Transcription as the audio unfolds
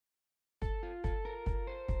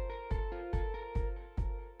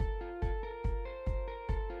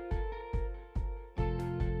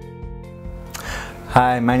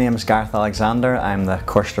Hi, my name is Gareth Alexander. I'm the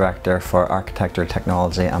course director for Architecture,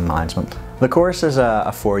 Technology and Management. The course is a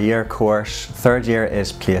four-year course. Third year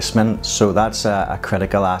is placement, so that's a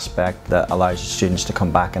critical aspect that allows students to come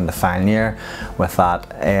back in the final year with that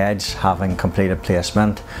edge, having completed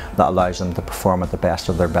placement, that allows them to perform at the best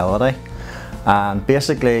of their ability. And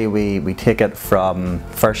basically we take it from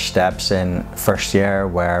first steps in first year,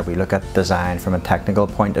 where we look at design from a technical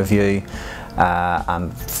point of view,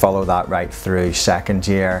 and follow that right through second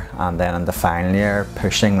year, and then in the final year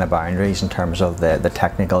pushing the boundaries in terms of the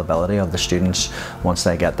technical ability of the students once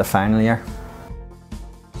they get the final year.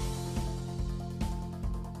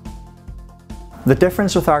 The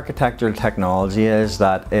difference with architectural technology is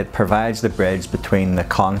that it provides the bridge between the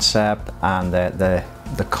concept and the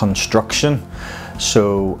construction.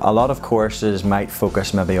 So a lot of courses might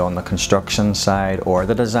focus maybe on the construction side or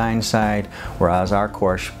the design side, whereas our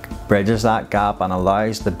course bridges that gap and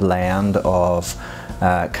allows the blend of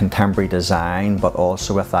contemporary design, but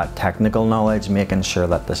also with that technical knowledge, making sure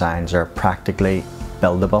that designs are practically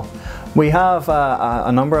buildable. We have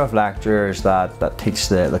a number of lecturers that teach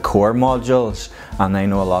the core modules, and they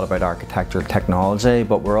know a lot about architectural technology,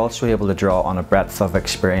 but we're also able to draw on a breadth of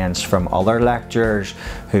experience from other lecturers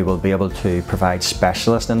who will be able to provide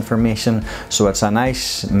specialist information. So it's a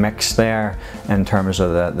nice mix there in terms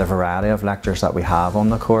of the variety of lecturers that we have on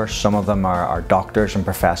the course. Some of them are doctors and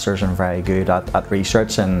professors and very good at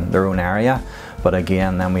research in their own area, but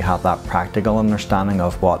again, then we have that practical understanding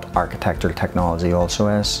of what architectural technology also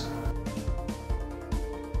is.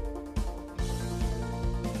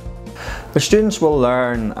 The students will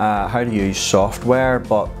learn how to use software,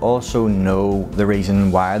 but also know the reason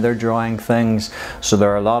why they're drawing things. So there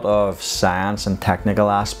are a lot of science and technical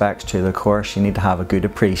aspects to the course. You need to have a good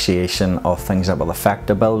appreciation of things that will affect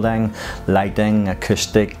a building, lighting,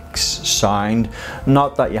 acoustics, sound.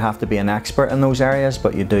 Not that you have to be an expert in those areas,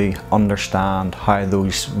 but you do understand how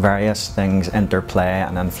those various things interplay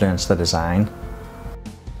and influence the design.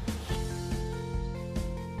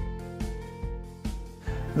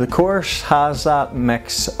 The course has that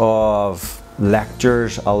mix of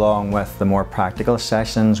lectures along with the more practical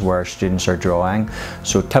sessions where students are drawing.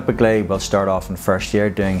 So typically we'll start off in first year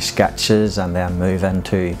doing sketches and then move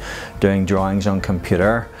into doing drawings on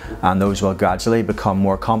computer, and those will gradually become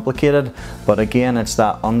more complicated. But again, it's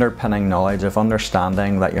that underpinning knowledge of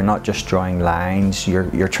understanding that you're not just drawing lines,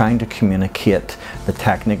 you're trying to communicate the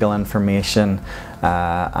technical information,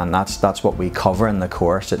 and that's what we cover in the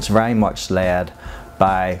course. It's very much led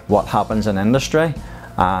by what happens in industry,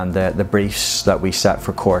 and the briefs that we set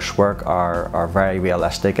for coursework are very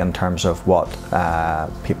realistic in terms of what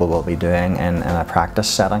people will be doing in a practice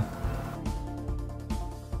setting.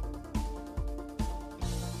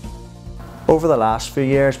 Over the last few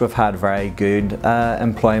years we've had very good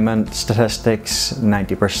employment statistics,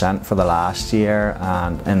 90% for the last year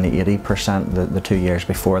and in the 80% the 2 years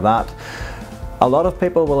before that. A lot of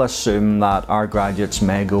people will assume that our graduates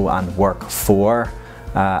may go and work for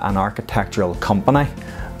an architectural company,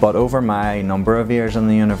 but over my number of years in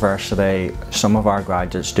the university, some of our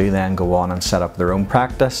graduates do then go on and set up their own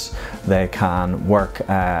practice. They can work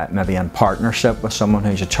maybe in partnership with someone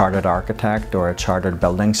who's a chartered architect or a chartered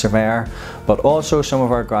building surveyor, but also some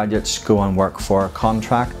of our graduates go and work for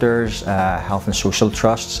contractors, health and social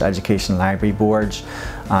trusts, education library boards,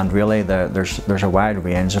 and really there's a wide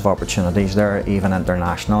range of opportunities there, even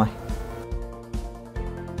internationally.